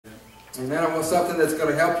Amen. I want something that's going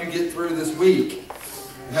to help you get through this week,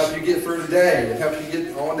 and help you get through today, and help you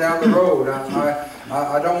get on down the road.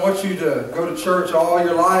 I don't want you to go to church all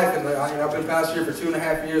your life, and I've been pastor here for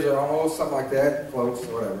 2.5 years, or almost something like that, close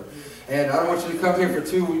or whatever. And I don't want you to come here for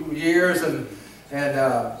 2 years and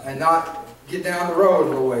not get down the road a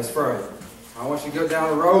little ways further. I want you to go down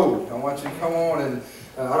the road. I want you to come on, and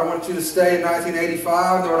I don't want you to stay in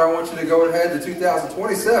 1985, nor do I want you to go ahead to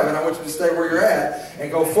 2027. I want you to stay where you're at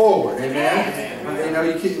and go forward. Amen. You know,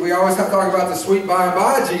 we always talk about the sweet by and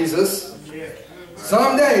by Jesus.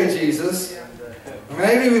 Someday, Jesus.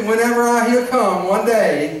 Maybe whenever He'll come one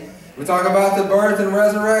day. We talk about the birth and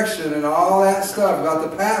resurrection and all that stuff,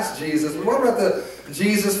 about the past Jesus. But what about the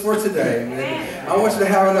Jesus for today? And I want you to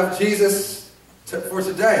have enough Jesus for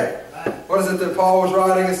today. What is it that Paul was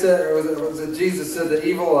writing and said, or was it Jesus said that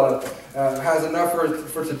evil has enough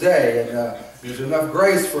for today, and there's enough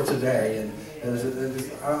grace for today. And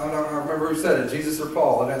I remember who said it, Jesus or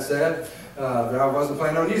Paul, and that said, but I wasn't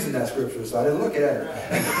planning on using that scripture, so I didn't look at it.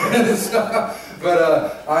 But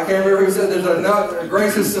I can't remember who said there's enough,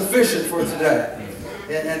 grace is sufficient for today.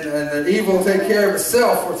 And the evil will take care of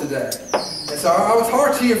itself for today. And so I would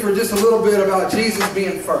talk to you for just a little bit about Jesus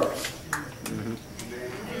being first.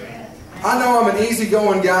 I know I'm an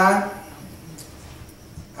easygoing guy.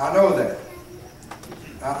 I know that.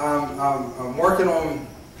 I'm working on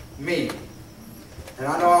me. And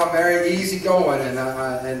I know I'm very easygoing,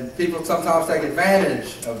 and people sometimes take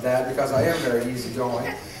advantage of that because I am very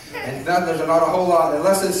easygoing. And there's not a whole lot,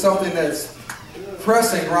 unless it's something that's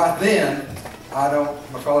pressing right then, I don't.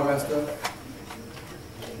 My collar messed up.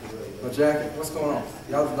 My jacket, what's going on?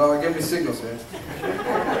 Y'all give me signals here.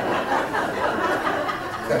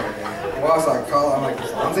 Okay. Well, I was like, collar, I'm like,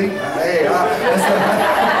 Fonzie? Hey,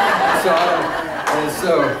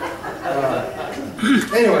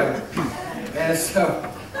 anyway. And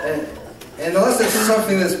unless it's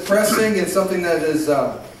something that's pressing and something that is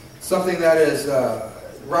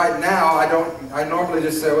right now, I normally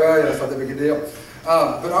just say, well, yeah, that's not that big a deal.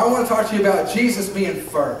 But I want to talk to you about Jesus being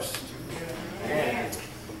first.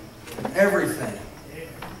 Everything.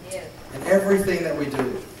 And everything that we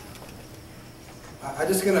do. I'm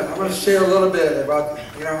going to share a little bit about,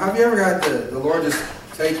 have you ever had the Lord just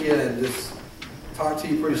take you and just talk to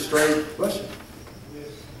you pretty straight? Bless you.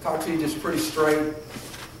 Talk to you just pretty straight.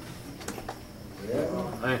 Yeah.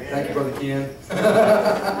 Thank you, Brother Ken.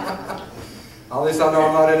 At least I know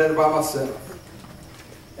I'm not in it by myself.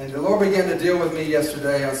 And the Lord began to deal with me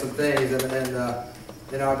yesterday on some things,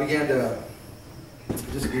 and I began to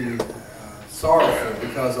just be sorrowful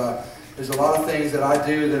because there's a lot of things that I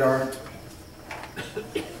do that aren't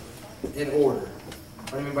in order.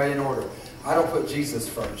 What do you mean by in order? I don't put Jesus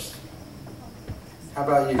first. How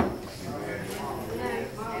about you?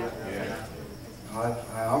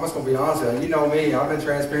 I'm just going to be honest with you. You know me. I've been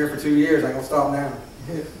transparent for 2 years. I ain't going to stop now.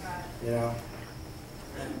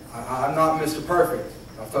 I'm not Mr. Perfect.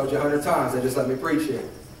 I've told you 100 times. They just let me preach here.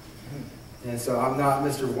 And so I'm not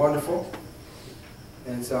Mr. Wonderful.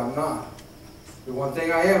 And so I'm not. The one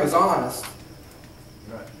thing I am is honest.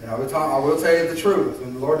 And I will tell you the truth.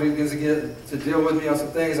 When the Lord begins to deal with me on some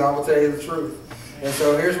things, I will tell you the truth. And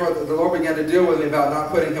so here's what the Lord began to deal with me about: not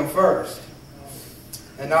putting Him first.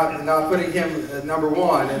 And not putting Him at number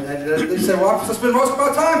one. And they say, well, I spend most of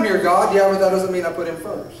my time here, God. Yeah, but that doesn't mean I put Him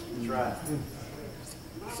first. That's right.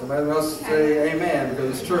 Somebody else say amen,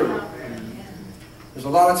 because it's true. There's a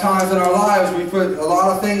lot of times in our lives we put a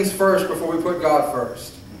lot of things first before we put God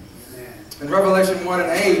first. In Revelation 1 and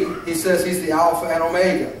 8, He says He's the Alpha and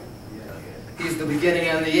Omega. He's the beginning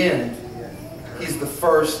and the end. He's the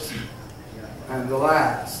first and the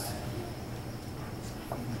last.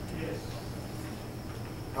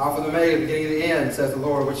 Alpha and Omega, the beginning and the end, says the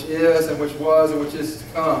Lord, which is and which was and which is to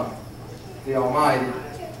come, the Almighty.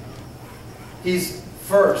 He's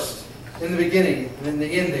first in the beginning and in the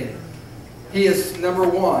ending. He is number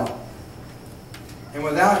one. And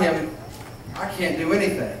without Him, I can't do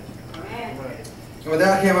anything. And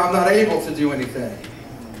without Him, I'm not able to do anything.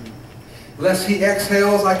 Unless He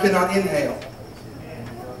exhales, I cannot inhale.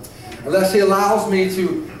 Unless He allows me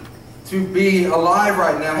to be alive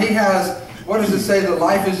right now. He has, what does it say? That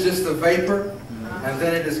life is just a vapor, and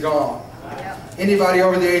then it is gone. Anybody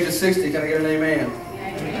over the age of 60, can I get an amen?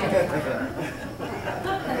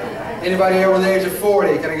 Anybody over the age of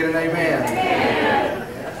 40, can I get an amen?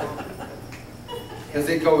 Because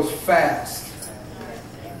it goes fast.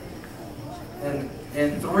 And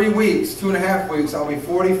in 3 weeks, 2.5 weeks, I'll be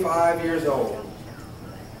 45 years old.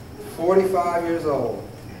 45 years old.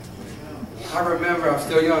 I remember, I'm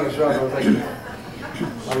still young, that's right. I was like,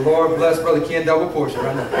 my Lord bless Brother Ken, double portion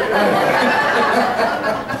right now.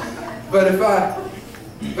 But if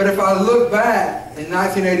I look back in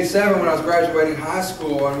 1987 when I was graduating high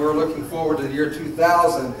school and we were looking forward to the year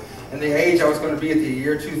 2000 and the age I was going to be at the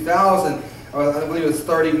year 2000, I believe it was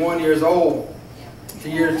 31 years old. The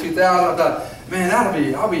year 2000, I thought, man,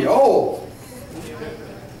 I'll be old.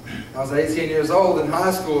 I was 18 years old in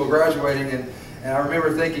high school graduating, and I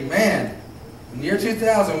remember thinking, man, in the year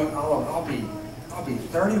 2000, I'll be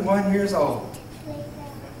 31 years old.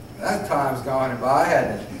 That time's gone by,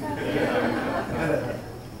 hasn't it?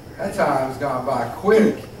 That time's gone by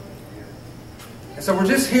quick. And so we're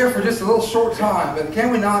just here for just a little short time, but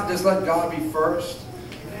can we not just let God be first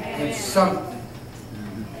in something?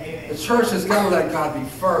 The church has got to let God be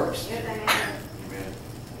first.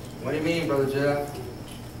 What do you mean, Brother Jeff?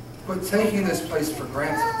 Quit taking this place for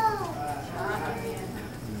granted.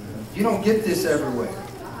 You don't get this everywhere.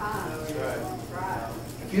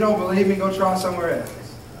 If you don't believe me, go try somewhere else.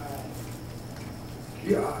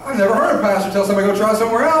 I've never heard a pastor tell somebody to go try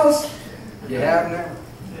somewhere else. You have now.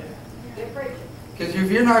 Because if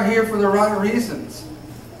you're not here for the right reasons,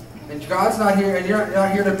 and God's not here, and you're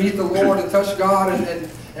not here to meet the Lord and touch God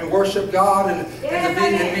and worship God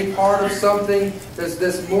and be part of something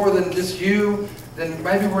that's more than just you, then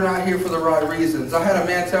maybe we're not here for the right reasons. I had a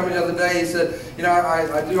man tell me the other day, he said, you know,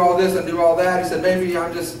 I do all this and do all that. He said, maybe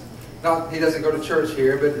I'm just not, he doesn't go to church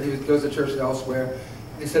here, but he goes to church elsewhere.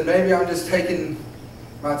 He said, maybe I'm just taking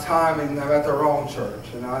my time and I'm at the wrong church.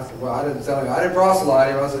 And I said, well, I didn't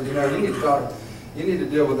proselyte him. I said, you know, you need to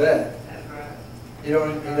deal with that. He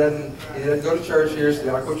doesn't go to church here,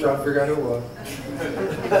 so I quit trying to figure out who it was.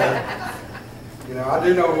 You know, I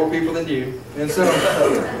do know more people than you. And so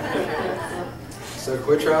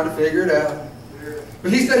quit trying to figure it out.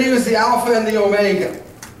 But he said he was the Alpha and the Omega.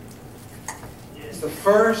 He's the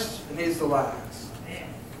first and he's the last.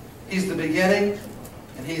 He's the beginning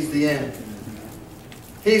and he's the end.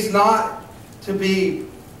 He's not to be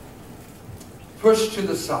pushed to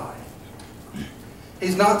the side.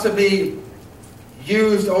 He's not to be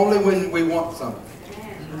used only when we want something.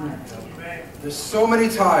 There's so many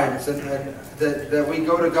times that we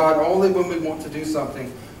go to God only when we want to do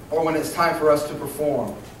something or when it's time for us to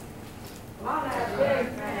perform.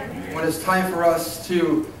 When it's time for us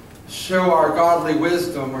to show our godly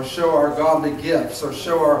wisdom or show our godly gifts or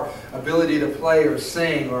show our ability to play or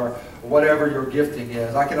sing or whatever your gifting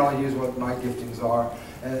is. I can only use what my giftings are.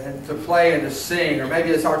 And to play and to sing, or maybe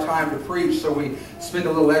it's our time to preach, so we spend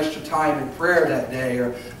a little extra time in prayer that day,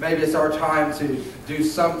 or maybe it's our time to do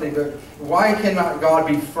something. But why cannot God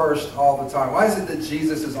be first all the time? Why is it that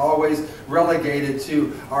Jesus is always relegated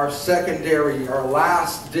to our secondary, our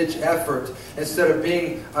last-ditch effort, instead of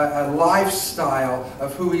being a lifestyle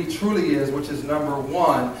of who He truly is, which is number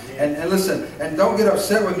one? And listen, and don't get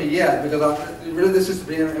upset with me yet, because really this is to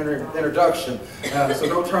be an introduction, so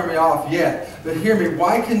don't turn me off yet. But hear me,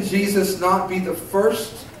 why can Jesus not be the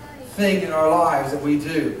first thing in our lives that we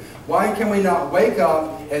do? Why can we not wake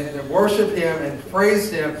up and worship Him and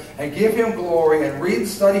praise Him and give Him glory and read and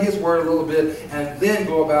study His Word a little bit and then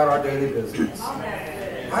go about our daily business?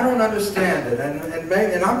 I don't understand it.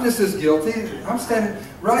 And I'm just as guilty. I'm standing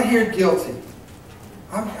right here guilty.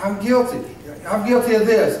 I'm guilty. I'm guilty of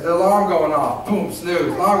this. The alarm going off. Boom,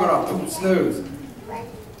 snooze. Alarm going off. Boom, snooze.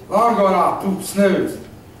 Alarm going off. Boom, snooze.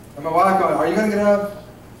 And my wife going, are you going to get up?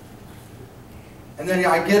 And then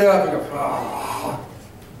I get up and go, oh.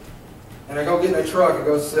 And I go get in a truck and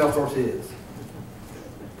go sell tortillas.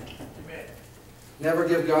 Never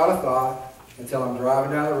give God a thought until I'm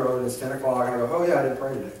driving down the road and it's 10 o'clock and I go, oh yeah, I didn't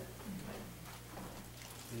pray today.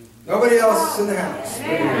 Nobody else is in the house.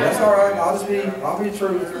 That's all right. I'll be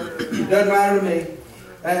truthful. It doesn't matter to me.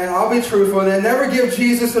 And I'll be truthful, and never give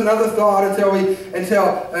Jesus another thought until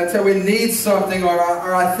we need something,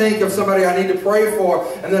 or I think of somebody I need to pray for,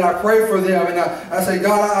 and then I pray for them, and I say,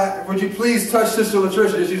 God, would you please touch Sister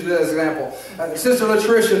Latricia? Just use that as an example. Sister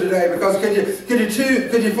Latricia today, because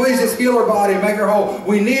could you please just heal her body and make her whole?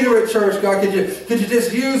 We need her at church, God. Could you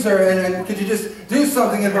just use her and could you just do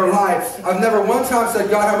something in her life? I've never one time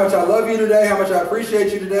said, God, how much I love you today, how much I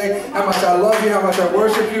appreciate you today, how much I love you, how much I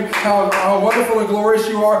worship you, how wonderful and glorious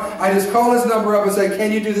you are. I just call his number up and say,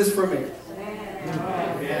 can you do this for me?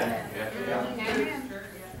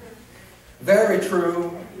 Very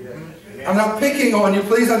true. I'm not picking on you.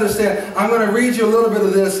 Please understand. I'm going to read you a little bit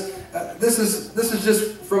of this. This is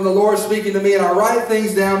just from the Lord speaking to me, and I write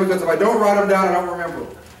things down because if I don't write them down, I don't remember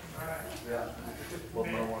them.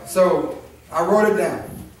 So I wrote it down.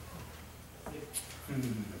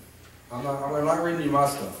 I'm not reading you my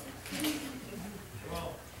stuff.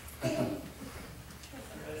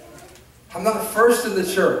 I'm not first in the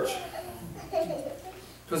church.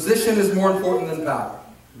 Position is more important than power.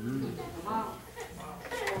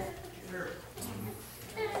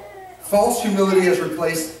 False humility has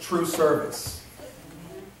replaced true service.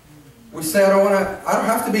 We say, I don't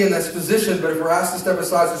have to be in this position, but if we're asked to step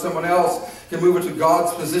aside so someone else can move into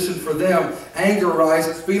God's position for them, anger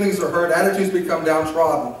rises, feelings are hurt, attitudes become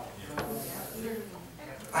downtrodden.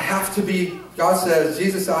 I have to be, God says,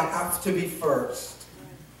 Jesus said, I have to be first.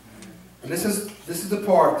 And this is the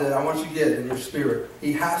part that I want you to get in your spirit.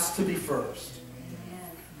 He has to be first.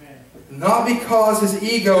 Not because his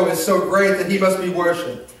ego is so great that he must be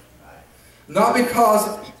worshipped. Not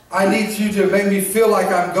because I need you to make me feel like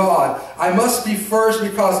I'm God. I must be first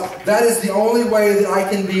because that is the only way that I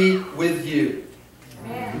can be with you.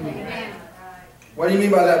 Amen. What do you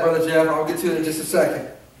mean by that, Brother Jeff? I'll get to it in just a second.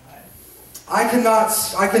 I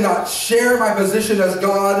cannot share my position as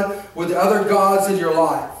God with the other gods in your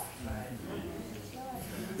life.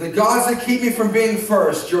 The gods that keep me from being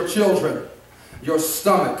first, your children, your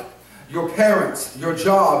stomach, your parents, your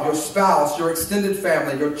job, your spouse, your extended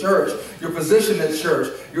family, your church, your position in church,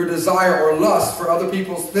 your desire or lust for other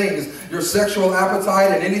people's things, your sexual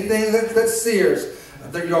appetite and anything that sears,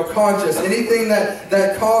 your conscience, anything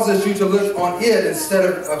that causes you to look on it instead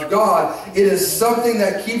of God, it is something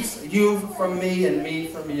that keeps you from me and me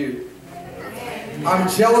from you. I'm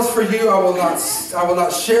jealous for you. I will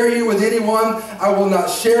not share you with anyone. I will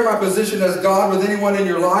not share my position as God with anyone in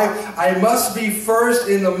your life. I must be first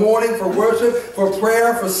in the morning for worship, for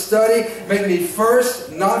prayer, for study. Make me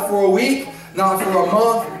first, not for a week, not for a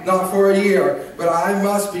month, not for a year. But I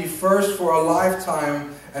must be first for a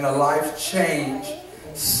lifetime and a life change.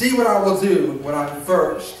 See what I will do when I'm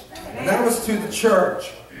first. And that was to the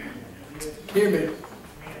church. Hear me.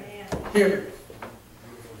 Hear me.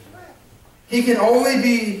 He can only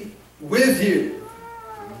be with you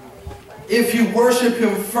if you worship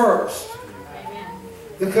Him first.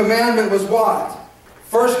 The commandment was what?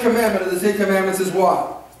 First commandment of the 10 commandments is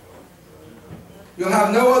what? You'll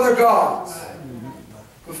have no other gods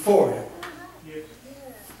before Him.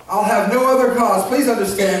 I'll have no other gods. Please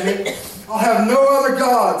understand me. I'll have no other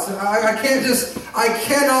gods. I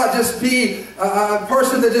cannot just be a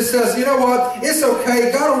person that just says, you know what, it's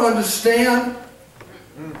okay, God will understand.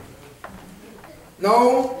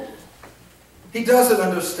 No, He doesn't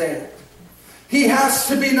understand. He has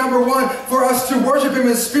to be number one for us to worship Him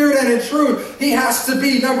in spirit and in truth. He has to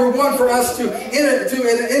be number one for us to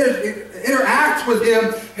interact with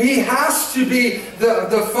Him. He has to be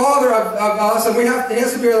the Father of us, and He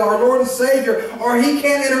has to be our Lord and Savior, or He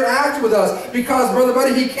can't interact with us. Because, Brother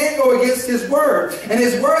Buddy, He can't go against His Word. And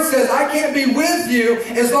His Word says, I can't be with you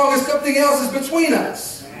as long as something else is between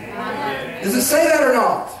us. Does it say that or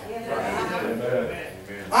not?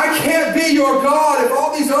 I can't be your God if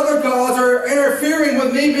all these other gods are interfering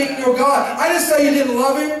with me being your God. I didn't say you didn't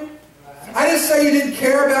love Him. I didn't say you didn't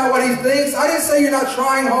care about what He thinks. I didn't say you're not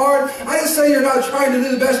trying hard. I didn't say you're not trying to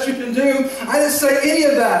do the best you can do. I didn't say any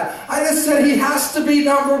of that. I just said He has to be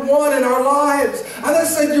number one in our lives. I didn't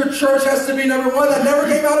say your church has to be number one. That never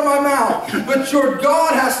came out of my mouth. But your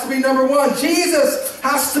God has to be number one. Jesus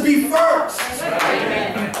has to be first.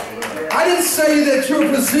 I didn't say that your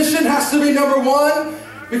position has to be number one.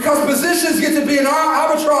 Because positions get to be an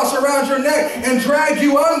albatross around your neck and drag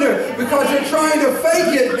you under because you're trying to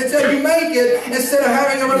fake it until you make it instead of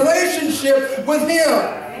having a relationship with Him.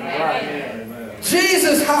 Amen.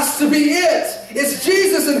 Jesus has to be it. It's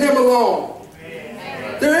Jesus and Him alone.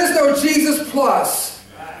 Amen. There is no Jesus plus.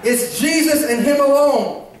 It's Jesus and Him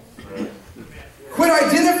alone. Quit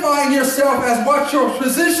identifying yourself as what your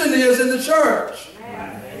position is in the church.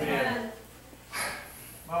 Amen.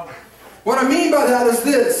 What I mean by that is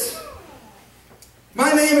this.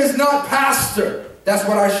 My name is not pastor. That's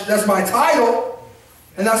my title,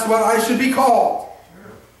 and that's what I should be called.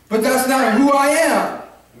 But that's not who I am.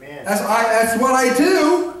 That's what I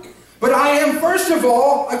do. But I am first of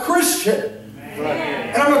all a Christian.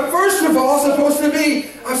 And I'm first of all supposed to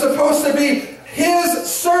be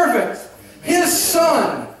His servant, His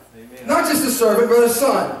son. Not just a servant, but a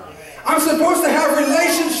son. I'm supposed to have a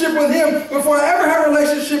relationship with Him before I ever have a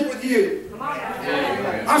relationship with you.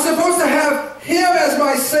 I'm supposed to have Him as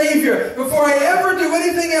my Savior before I ever do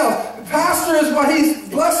anything else. The pastor is what He's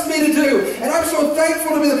blessed me to do. And I'm so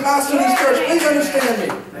thankful to be the pastor of this church. Please understand me.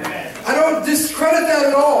 I don't discredit that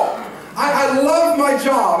at all. I love my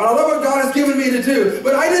job, and I love what God has given me to do.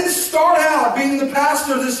 But I didn't start out being the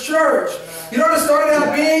pastor of this church. You know what I started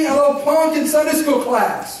out being? A little punk in Sunday school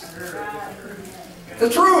class. The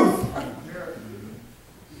truth.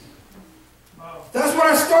 That's what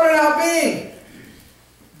I started out being.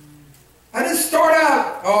 I didn't start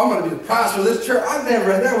out, oh, I'm going to be the pastor of this church.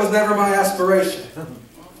 That was never my aspiration.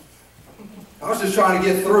 I was just trying to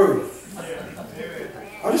get through.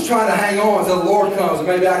 I was just trying to hang on until the Lord comes and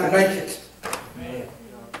maybe I can make it.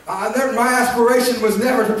 My aspiration was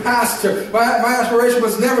never to pastor. My aspiration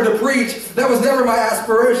was never to preach. That was never my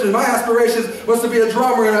aspiration. My aspiration was to be a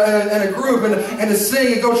drummer in a group and to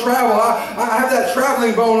sing and go travel. I have that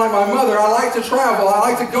traveling bone like my mother. I like to travel. I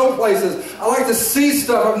like to go places. I like to see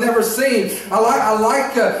stuff I've never seen. I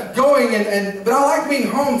like going but I like being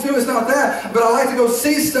home too. It's not that. But I like to go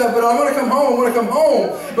see stuff. But I want to come home. I want to come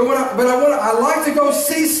home. I like to go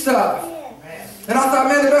see stuff. And I thought,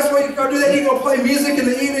 man, the best way to go do that, you go play music in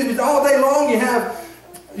the evenings, but all day long you have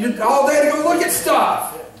all day to go look at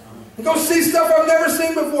stuff. And go see stuff I've never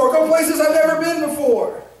seen before. Go places I've never been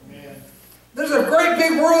before. There's a great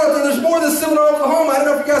big world out there. There's more than Seminole, Oklahoma. I don't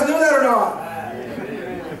know if you guys knew that or not.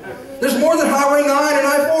 There's more than Highway 9 and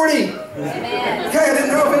I-40. Okay, I didn't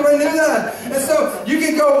know if anybody knew that. And so you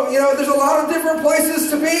can go, there's a lot of different places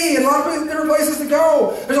to be and a lot of different places to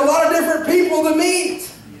go. There's a lot of different people to meet.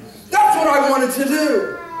 That's what I wanted to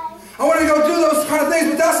do. I wanted to go do those kind of things,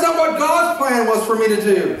 but that's not what God's plan was for me to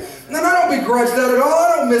do. And I don't begrudge that at all.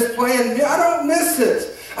 I don't miss playing. I don't miss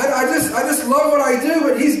it. I just love what I do,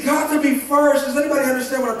 but He's got to be first. Does anybody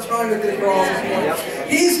understand what I'm trying to get across this morning?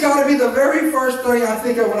 He's got to be the very first thing I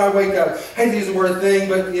think of when I wake up. I hate to use the word thing,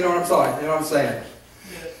 but you know what I'm saying.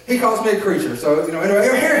 He calls me a creature. So,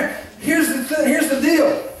 anyway, here's the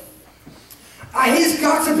deal. He's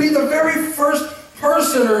got to be the very first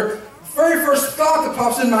person or very first thought that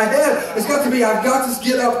pops in my head. It's got to be, I've got to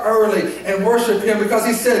get up early and worship Him because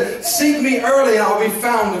He said, seek me early and I'll be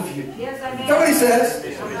found of you. Yes, that's what He says.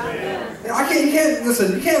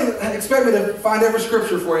 You can't expect me to find every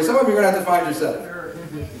scripture for you. Some of you are going to have to find yourself.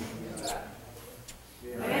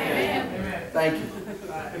 Amen. Thank you.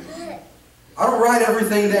 I don't write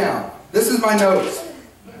everything down. This is my notes.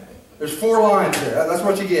 There's 4 lines there. That's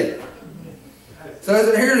what you get. So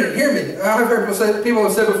hear me. I've heard people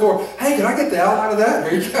have said before, hey, can I get the outline of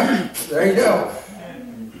that? Here you go. There you go.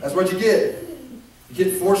 That's what you get. You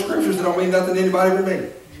get 4 scriptures that don't mean nothing to anybody but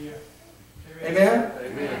me. Amen?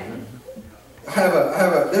 Amen.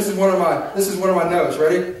 This is one of my notes.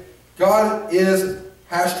 Ready? God is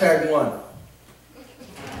 #1.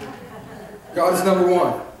 God is number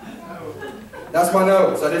 1. That's my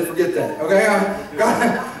notes. I didn't forget that. Okay?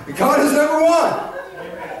 God is number 1.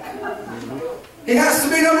 He has to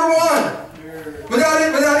be number 1.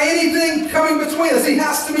 Without anything coming between us, He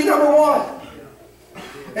has to be number 1.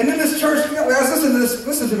 And in this church, guys,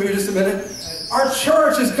 listen to me for just a minute. Our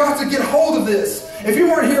church has got to get hold of this. If you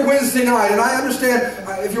weren't here Wednesday night, and I understand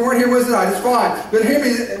if you weren't here Wednesday night, it's fine. But hear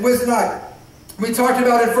me, Wednesday night, we talked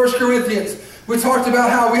about in 1 Corinthians, we talked about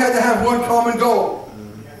how we had to have one common goal.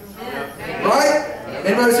 Right?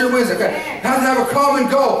 Anybody's here Wednesday? Okay. You have to have a common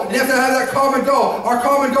goal. You have to have that common goal. Our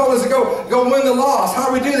common goal is to go win the lost. How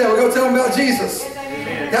do we do that? We go tell them about Jesus.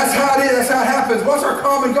 That's how it is. That's how it happens. What's our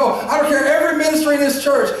common goal? I don't care. Every ministry in this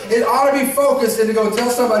church, it ought to be focused and to go tell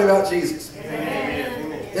somebody about Jesus.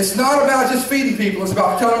 It's not about just feeding people. It's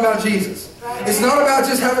about telling them about Jesus. It's not about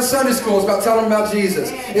just having Sunday school. It's about telling them about Jesus.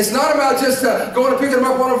 It's not about just going to pick them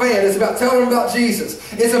up on a van. It's about telling them about Jesus.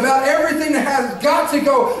 It's about everything that has got to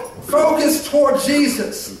go focused toward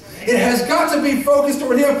Jesus. It has got to be focused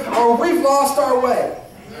toward Him or we've lost our way.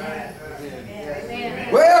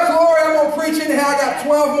 Well, glory, I'm going to preach anyhow. I got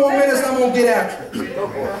 12 more minutes and I'm going to get after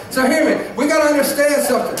it. So hear me. We got to understand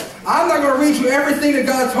something. I'm not going to read you everything that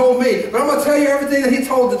God told me, but I'm going to tell you everything that He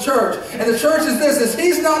told the church. And the church is this, is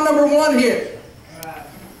He's not number 1 here.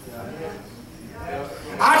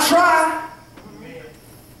 I try.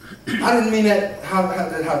 I didn't mean that how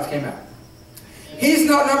it came out. He's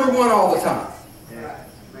not number 1 all the time.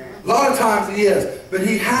 A lot of times He is, but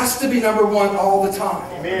He has to be number 1 all the time.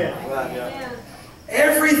 Amen.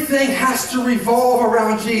 Everything has to revolve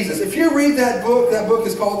around Jesus. If you read that book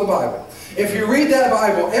is called the Bible. If you read that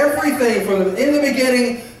Bible, everything from in the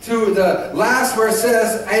beginning to the last where it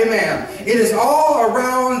says, Amen. It is all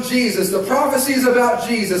around Jesus. The prophecies about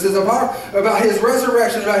Jesus is about His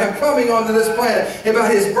resurrection, about Him coming onto this planet, about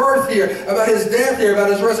His birth here, about His death here, about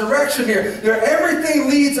His resurrection here. Everything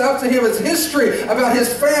leads up to Him. It's history about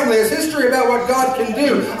His family. It's history about what God can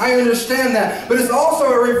do. I understand that. But it's also,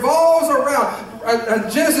 it revolves around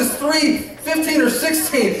Genesis 3:15 or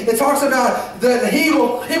 16, it talks about that he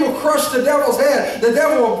will crush the devil's head. The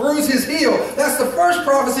devil will bruise his heel. That's the first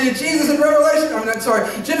prophecy of Jesus in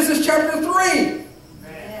Genesis chapter 3.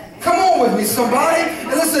 Come on with me, somebody. And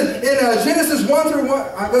listen, in Genesis 1 through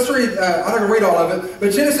 1, let's read, I'm not going to read all of it,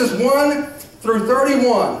 but Genesis 1 through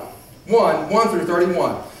 31. 1 through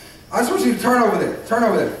 31. I just want you to turn over there. Turn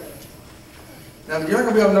over there. Now, you're not going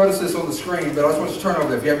to be able to notice this on the screen, but I just want you to turn over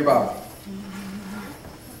there if you have your Bible.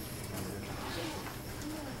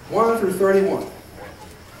 1 through 31.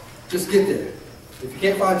 Just get there. If you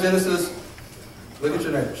can't find Genesis, look at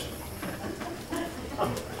your neighbors. All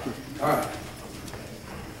right.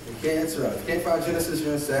 If you can't find Genesis,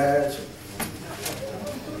 you're in sad shape.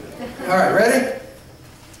 All right, ready?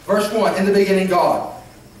 Verse 1, in the beginning, God.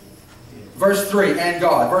 Verse 3, and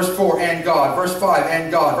God. Verse 4, and God. Verse 5,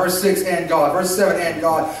 and God. Verse 6, and God. Verse 7, and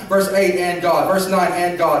God. Verse 8, and God. Verse 9,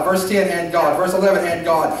 and God. Verse 10, and God. Verse 11, and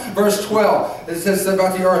God. Verse 12, it says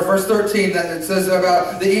about the earth. Verse 13, it says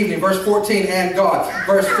about the evening. Verse 14, and God.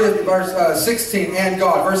 Verse 16, and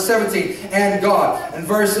God. Verse 17, and God. And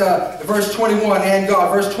verse 21, and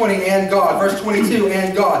God. Verse 20, and God. Verse 22,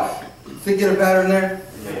 and God. Think you get a pattern there?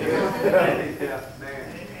 Yeah.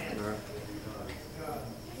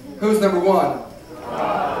 Who's number one?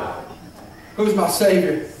 God. Who's my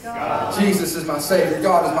Savior? God. Jesus is my Savior.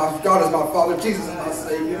 God is my Father. Jesus is my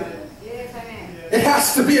Savior. It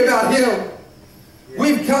has to be about Him.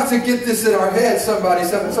 We've got to get this in our head. Somebody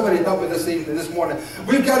help me this morning.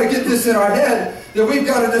 We've got to get this in our head that we've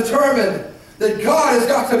got to determine that God has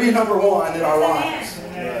got to be number one in our lives.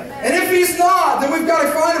 And if He's not, then we've got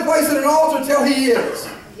to find a place at an altar until He is.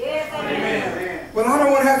 But I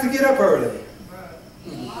don't want to have to get up early.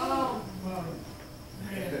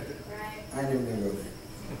 I ain't even going to go there.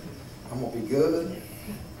 I'm going to be good.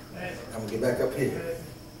 I'm going to get back up here.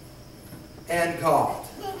 And God.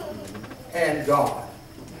 And God.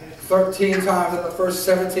 13 times in the first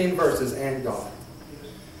 17 verses. And God.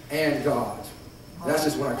 And God. That's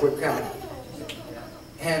just when I quit counting.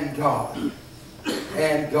 And God.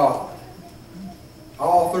 And God.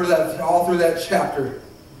 All through that chapter.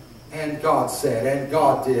 And God said. And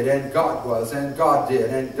God did. And God was. And God did.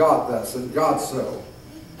 And God thus. And God so.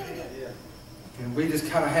 And we just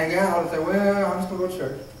kind of hang out and say, well, I'm just going to go to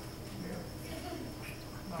church.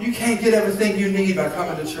 You can't get everything you need by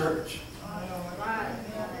coming to church.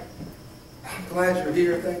 I'm glad you're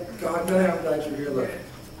here. Thank God. I'm glad you're here. Look,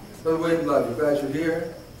 Brother William, love you. Glad you're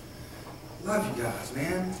here. Love you guys,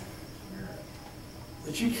 man.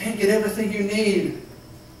 But you can't get everything you need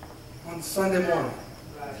on Sunday morning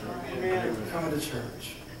coming to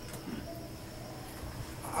church.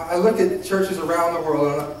 I look at churches around the world,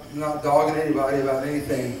 and I'm not dogging anybody about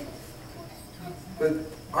anything, but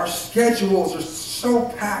our schedules are so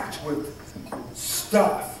packed with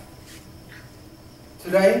stuff.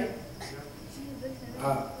 Today,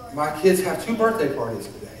 my kids have 2 birthday parties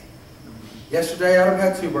today. Yesterday, Adam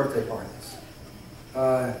had 2 birthday parties.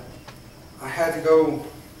 I had to go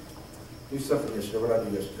do something yesterday. What did I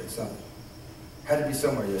do yesterday? Something. Had to be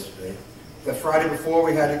somewhere yesterday. The Friday before,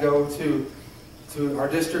 we had to go to our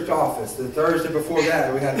district office. The Thursday before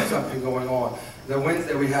that, we had something going on. The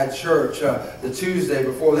Wednesday, we had church. The Tuesday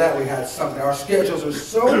before that, we had something. Our schedules are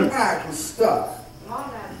so packed with stuff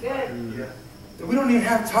that we don't even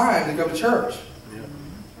have time to go to church.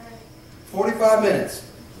 45 minutes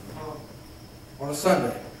on a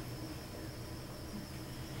Sunday.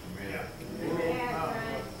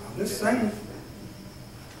 I'm just saying.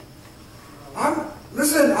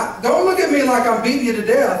 Listen, don't look at me like I'm beating you to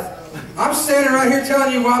death. I'm standing right here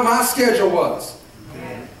telling you what my schedule was.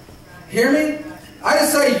 Hear me? I didn't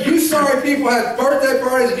say you sorry people had birthday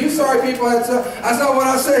parties and you sorry people had stuff. That's not what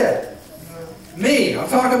I said. Me. I'm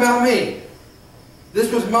talking about me.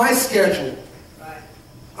 This was my schedule.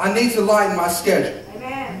 I need to lighten my schedule.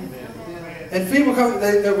 And people come,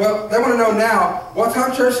 they want to know now what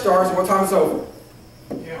time church starts and what time it's over.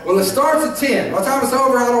 Well, it starts at 10. What time it's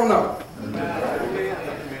over, I don't know.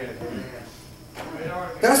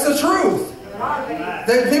 That's the truth.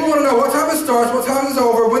 People want to know what time it starts, what time it's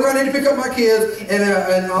over, when do I need to pick up my kids,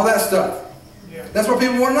 and all that stuff. That's what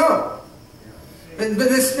people want to know.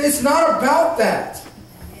 But it's not about that.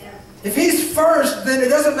 If He's first, then it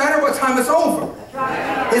doesn't matter what time it's over.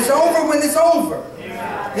 It's over when it's over.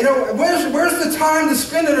 You know, where's the time to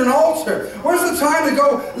spend at an altar? Where's the time to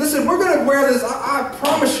go, listen, we're going to wear this, I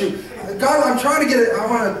promise you. God, I'm trying to get it, I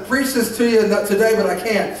want to preach this to you today, but I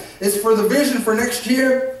can't. It's for the vision for next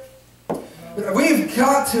year. We've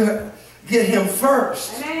got to get Him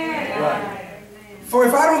first. For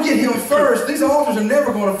if I don't get Him first, these altars are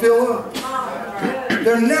never going to fill up.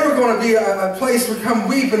 They're never going to be a place to come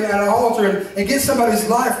weep at an altar and get somebody's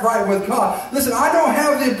life right with God. Listen, I don't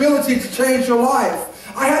have the ability to change your life.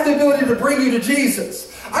 I have the ability to bring you to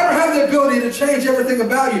Jesus. I don't have the ability to change everything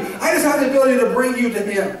about you. I just have the ability to bring you to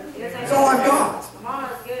Him. That's all I've got.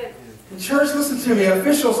 Church, listen to me.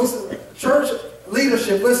 Officials, listen. Church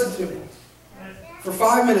leadership, listen to me. For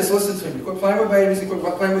 5 minutes, listen to me. Quit playing with babies and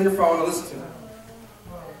quit playing with your phone and listen to me.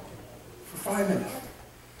 For 5 minutes.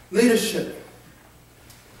 Leadership.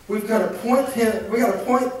 We've got to point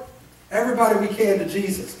everybody we can to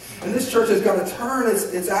Jesus. And this church has got to turn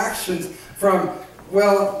its actions from,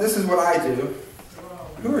 well, this is what I do.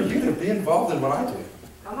 Who are you to be involved in what I do?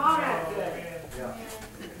 Come on.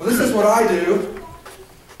 Well, this is what I do.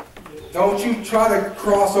 Don't you try to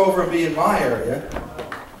cross over and be in my area.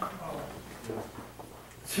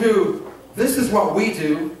 To, this is what we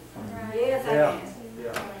do. Yes, amen.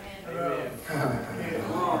 Amen.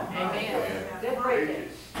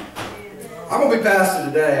 I'm going to be pastor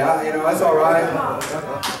today. That's all right.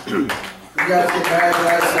 You guys get married when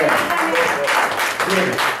I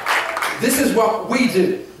say. This is what we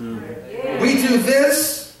do. We do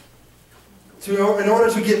this in order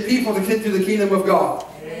to get people to get to the kingdom of God.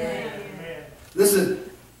 Listen,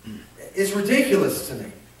 it's ridiculous to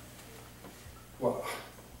me. Well,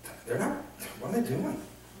 they're not. What are they doing?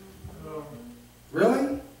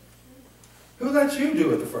 Really? Who let you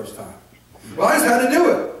do it the first time? Well, I just had to do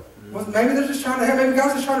it. Well, maybe they're just trying to help. Maybe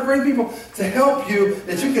God's just trying to bring people to help you,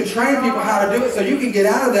 that you can train people how to do it so you can get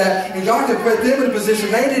out of that and God can put them in a position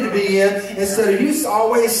they need to be in instead of you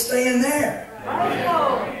always staying there.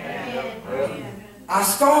 I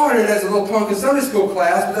started as a little punk in Sunday school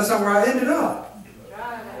class, but that's not where I ended up.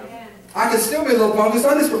 I could still be a little punk in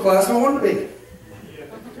Sunday school class if I wanted to be.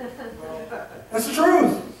 That's the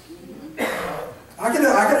truth. I could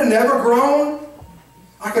have never grown.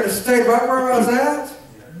 I could have stayed right where I was at.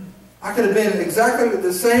 I could have been exactly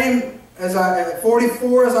the same at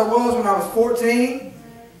 44 as I was when I was 14.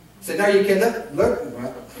 Said, no, you can't. Look.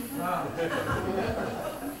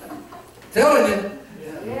 Telling you.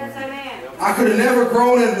 Yes, amen. I could have never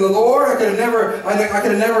grown in the Lord. I could have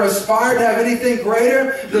never aspired to have anything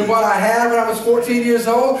greater than what I had when I was 14 years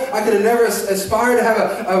old. I could have never aspired to have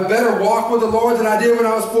a better walk with the Lord than I did when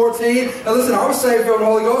I was 14. Now listen, I was saved from the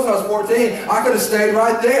Holy Ghost when I was 14. I could have stayed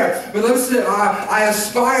right there. But listen, I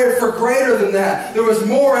aspired for greater than that. There was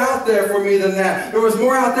more out there for me than that. There was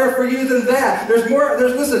more out there for you than that. There's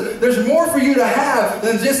more for you to have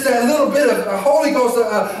than just that little bit of Holy Ghost,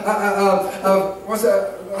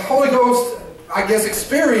 Holy Ghost, I guess,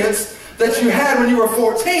 experience that you had when you were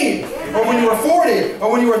 14, or when you were 40, or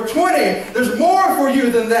when you were 20. There's more for you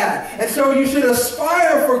than that. And so you should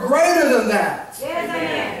aspire for greater than that. Yes,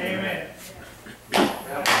 amen.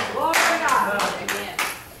 Glory to God.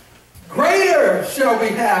 Greater shall we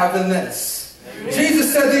have than this.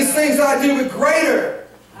 Jesus said, these things I do, but greater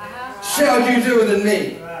shall you do than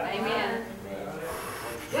me. Amen.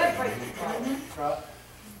 Good for you.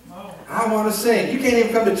 I want to sing. You can't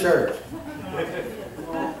even come to church.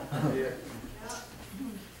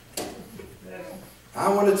 I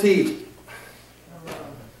want to teach.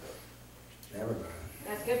 Never mind.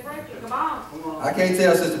 That's good for you. Come on. I can't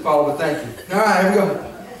tell, Sister Paula, but thank you. All right, here we go.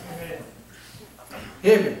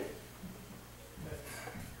 Hear me.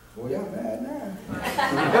 Boy, y'all mad now.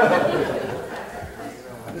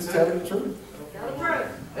 I'm just telling the truth. Tell the truth.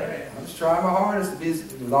 I'm just trying my hardest to be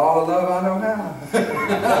with all the love I know how.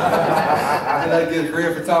 I feel like get a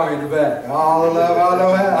grin for Tommy in the back. All the love I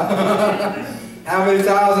know how. How many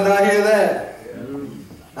times did I hear that?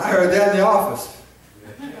 I heard that in the office.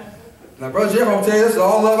 Now, Brother Jim, I'm going to tell you this is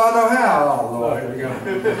all love I know how. Oh, Lord, here we go.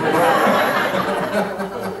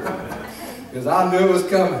 Because I knew it was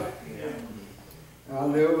coming. I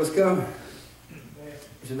knew it was coming.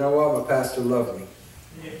 But you know what? My pastor loved me.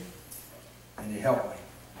 And he helped me.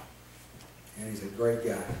 And he's a great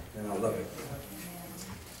guy. And I love him.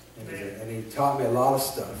 And he taught me a lot of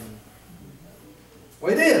stuff.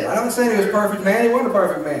 Well, he did. I'm not saying he was a perfect man. He wasn't a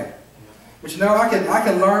perfect man. But you know, I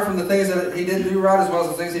can learn from the things that he didn't do right as well as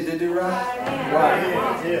the things he did do right.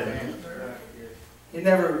 Right. He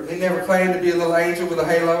never claimed to be a little angel with a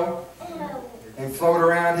halo and float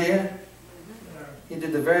around here. He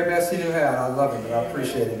did the very best he knew how, and I love him, and I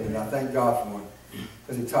appreciate him, and I thank God for him,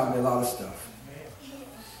 because he taught me a lot of stuff.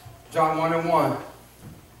 John 1:1.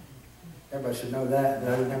 Everybody should know that,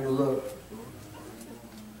 but I didn't have to look.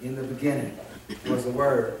 In the beginning was the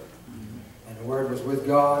Word, and the Word was with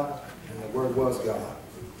God, and the Word was God.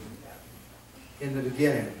 In the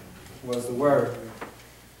beginning was the Word,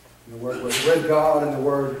 and the Word was with God, and the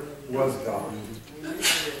Word was God.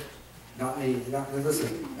 Not me.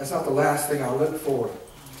 Listen, that's not the last thing I look for.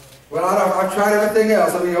 Well, I've tried everything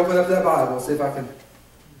else. Let me open up that Bible and see if I can.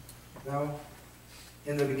 No.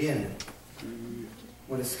 In the beginning.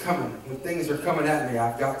 When it's coming, when things are coming at me,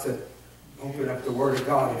 I've got to open up the Word of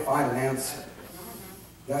God and find an answer.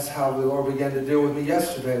 That's how the Lord began to deal with me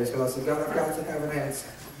yesterday. Because I said, God, I've got to have an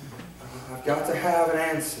answer. I've got to have an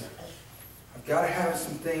answer. I've got to have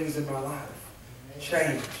some things in my life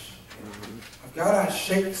change. I've got to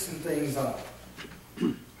shake some things up.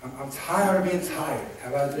 I'm tired of being tired. How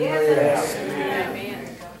about anybody else?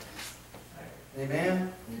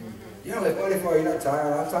 something funny for you. You're not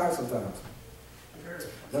tired. I'm tired sometimes.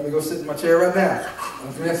 Let me go sit in my chair right now.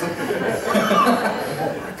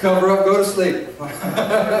 Cover up, go to sleep.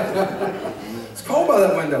 It's cold by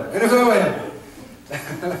that window. And there's no wind.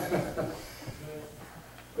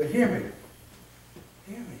 But hear me.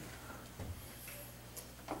 Hear me.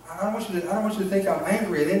 I don't want you to think I'm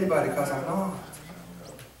angry at anybody, because I'm not.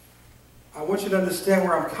 I want you to understand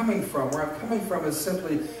where I'm coming from. Where I'm coming from is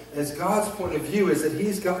simply, as God's point of view, is that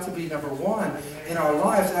He's got to be number one in our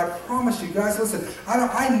lives. And I promise you guys, listen,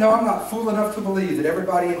 I know I'm not fool enough to believe that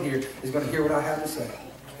everybody in here is going to hear what I have to say.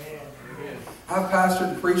 I've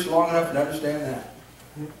pastored and preached long enough to understand that.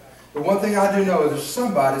 But one thing I do know is there's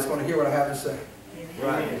somebody that's going to hear what I have to say.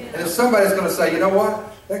 Right. And if somebody's going to say, you know what?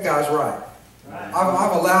 That guy's right.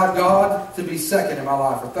 I've allowed God to be second in my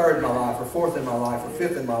life, or third in my life, or fourth in my life, or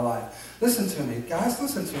fifth in my life. Listen to me, guys,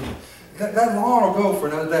 listen to me. That lawn will go for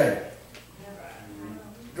another day.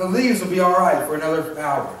 The leaves will be all right for another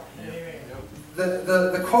hour.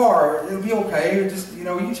 The car, it'll be okay. Just, you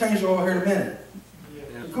can change the oil here in a minute.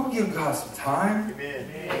 Go give God some time.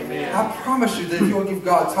 Amen. I promise you that if you will give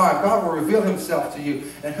God time, God will reveal Himself to you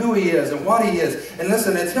and who He is and what He is. And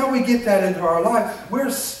listen, until we get that into our life,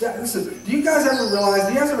 listen, do you guys ever realize,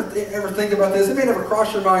 do you guys ever think about this? It may never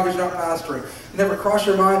cross your mind because you're not pastoring. It never cross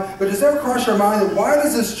your mind. But does it ever cross your mind that why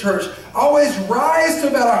does this church always rise to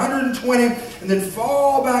about 120 and then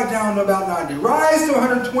fall back down to about 90? Rise to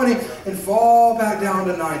 120 and fall back down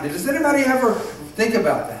to 90. Does anybody ever think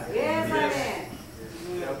about that? Yes, amen.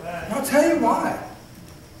 I'll tell you why.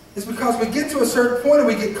 It's because we get to a certain point and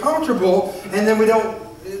we get comfortable, and then we don't,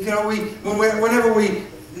 whenever we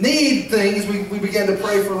need things, we begin to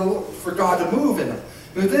pray for God to move in them.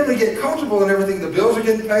 But then we get comfortable and everything, the bills are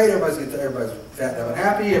getting paid, everybody's fat and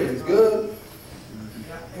happy, everything's good.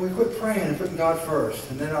 And we quit praying and putting God first.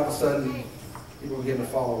 And then all of a sudden, people begin to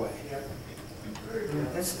fall away.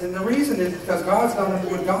 And the reason is because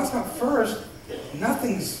when God's not first,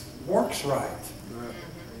 nothing works right.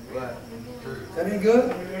 Is that any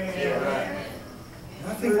good?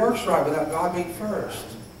 Nothing works right without God being first.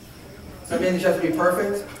 Does that mean that you have to be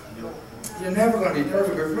perfect? You're never going to be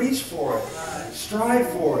perfect, but reach for it. Strive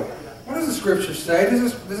for it. What does the Scripture say?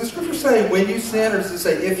 Does the Scripture say when you sin, or does it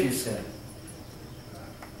say if you sin?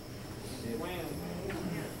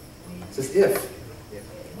 It says if.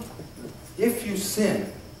 If you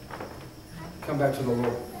sin, come back to the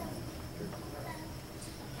Lord.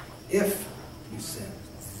 If you sin.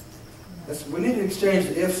 We need to exchange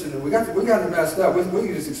the ifs and we got it messed up. We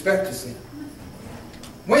can just expect to sin.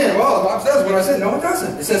 When? Well, the Bible says when I sin. No, it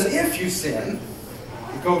doesn't. It says if you sin,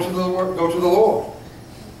 you go to the Lord.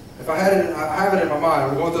 If I have it in my mind.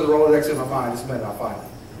 I'm going through the Rolodex in my mind. Just a minute, I'll find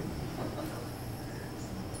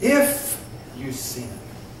it. If you sin,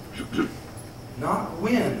 not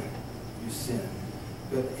when you sin,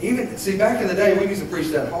 but back in the day we used to preach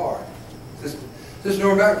that hard. Just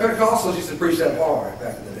know back Pentecostals used to preach that hard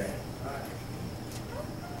back in the day.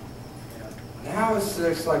 Now it's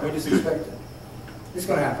like we just expect it. It's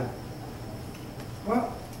going to happen.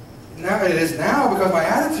 Well, now it is now because my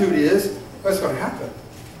attitude is, well, it's going to happen.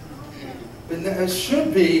 But it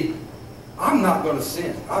should be, I'm not going to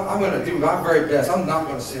sin. I'm going to do my very best. I'm not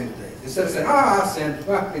going to sin today. Instead of saying, I sinned.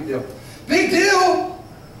 Big deal. Big deal!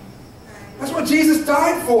 That's what Jesus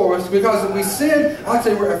died for us, because if we sin, I'll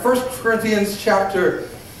tell you, we're at 1 Corinthians chapter,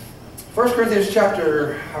 I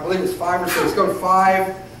believe it's 5 or 6. Let's go to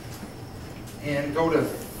 5 and go to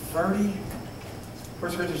 30. 1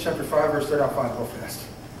 Corinthians chapter 5, verse 30. I'll find it real fast.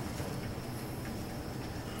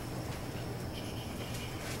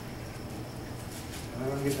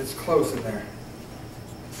 It's close in there.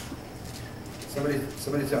 Somebody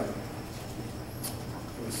tell me.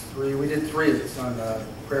 It was 3. We did 3 of this on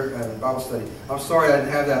prayer Bible study. I'm sorry I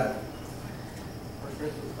didn't have that.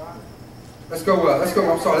 Let's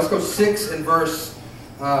go 6 and verse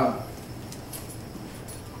 9.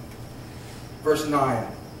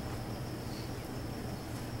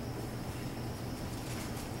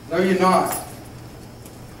 Know ye not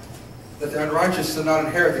that the unrighteous shall not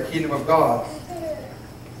inherit the kingdom of God?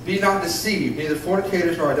 Be not deceived, neither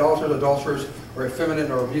fornicators, nor idolaters, adulterers, or effeminate,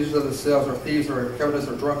 nor abusers of themselves, nor thieves, nor covetous,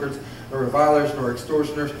 nor drunkards, nor revilers, nor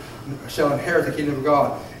extortioners shall inherit the kingdom of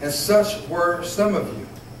God. And such were some of you.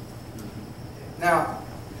 Now,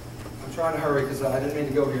 I'm trying to hurry because I didn't mean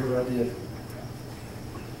to go here, but I did.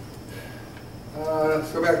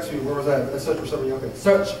 Let's go back to, where was that? Such were some of you. Okay.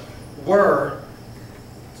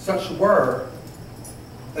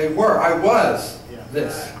 I was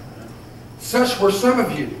this. Such were some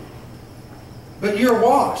of you. But you're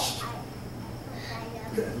washed.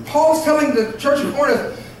 Paul's telling the church of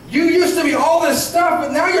Corinth, You used to be all this stuff,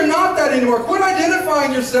 but now you're not that anymore. Quit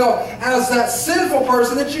identifying yourself as that sinful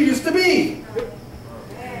person that you used to be.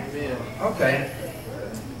 Amen. Okay.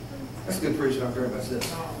 That's good preaching. I'm very much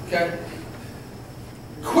this. Okay.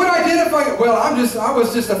 Quit identifying. Well, I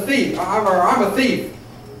was just a thief. I'm a thief.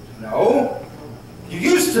 No. You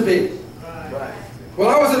used to be. Right. Well,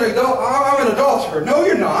 I was an adult. I'm an adulterer. No,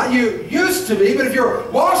 you're not. You used to be, but if you're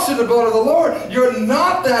washed in the blood of the Lord, you're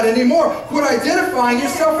not that anymore. Quit identifying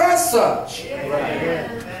yourself as such.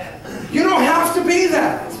 You don't have to be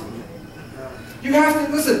that. You have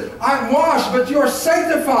to, listen, I'm washed, but you are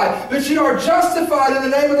sanctified, but you are justified in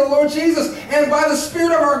the name of the Lord Jesus and by the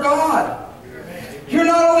Spirit of our God. You're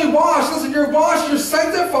not only washed, listen, you're washed, you're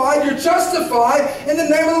sanctified, you're justified in the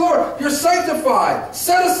name of the Lord. You're sanctified,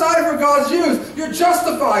 set aside for God's use. You're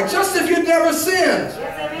justified, just if you'd never sinned.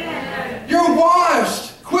 You're washed.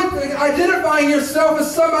 Quit identifying yourself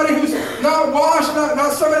as somebody who's not washed,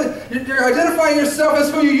 not somebody. You're identifying yourself as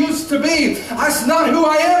who you used to be. That's not who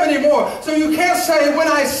I am anymore. So you can't say when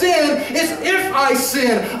I sin, it's if I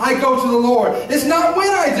sin, I go to the Lord. It's not when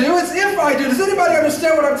I do, it's if I do. Does anybody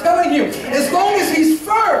understand what I'm telling you? As long as He's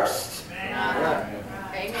first. Amen.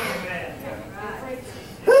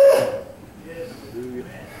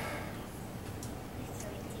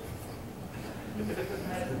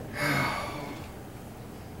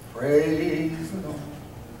 Praise the Lord.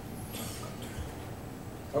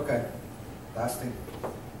 Okay. Last thing.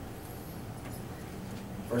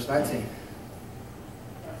 Verse 19.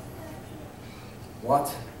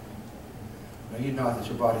 What? Know you not that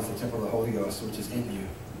your body is the temple of the Holy Ghost, which is in you,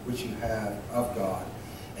 which you have of God,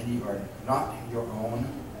 and you are not your own?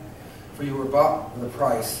 For you were bought with a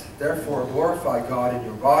price. Therefore glorify God in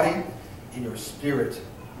your body, in your spirit,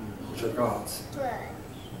 which are God's.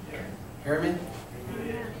 Hear me?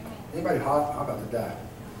 Anybody hot? I'm about to die.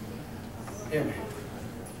 Hear me.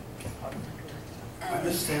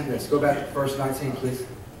 Understand this. Go back to verse 19, please.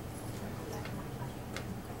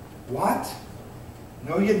 What?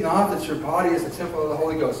 Know ye not that your body is the temple of the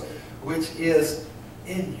Holy Ghost, which is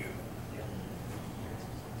in you,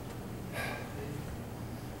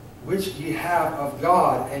 which ye have of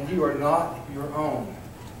God, and you are not your own?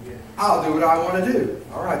 I'll do what I want to do.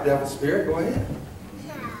 All right, devil spirit, go ahead.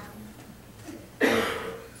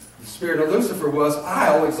 The spirit of Lucifer was,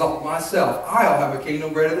 I'll exalt myself. I'll have a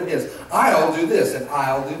kingdom greater than his. I'll do this and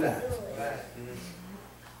I'll do that.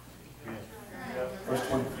 Verse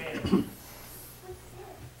 20.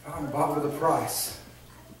 I'm bought with a price.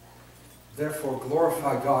 Therefore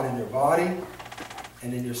glorify God in your body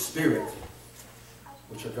and in your spirit,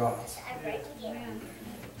 which are God's.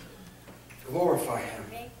 Glorify Him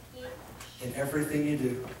in everything you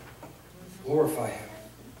do. Glorify Him.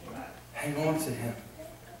 Hang on to Him.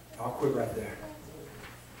 I'll quit right there.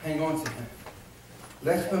 Hang on to Him.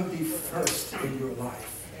 Let Him be first in your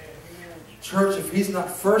life. Church, if He's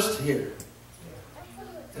not first here,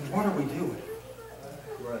 then what are we doing?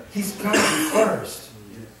 He's got to be first.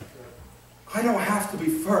 I don't have to be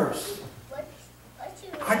first.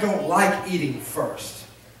 I don't like eating first.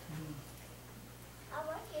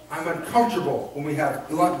 I'm uncomfortable when we have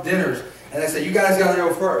lunch dinners and they say, you guys got to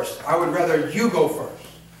go first. I would rather you go first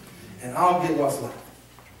and I'll get what's left.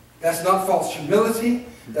 That's not false humility.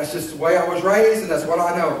 That's just the way I was raised, and that's what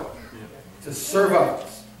I know. To serve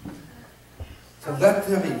others. To let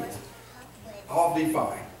them eat. I'll be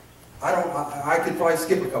fine. I could probably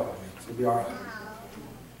skip a couple of minutes. It'll be all right.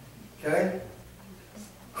 Okay?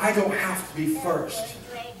 I don't have to be first.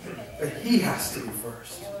 But He has to be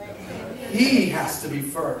first. He has to be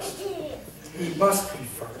first. He must be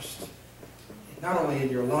first. Not only in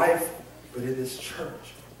your life, but in this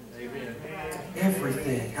church. Amen.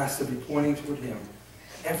 Everything has to be pointing toward Him.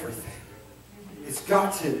 Everything. It's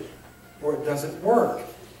got to, or it doesn't work.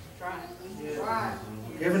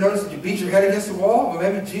 You ever notice that you beat your head against the wall? Well,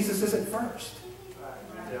 maybe Jesus isn't first.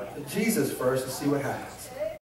 But Jesus first and see what happens.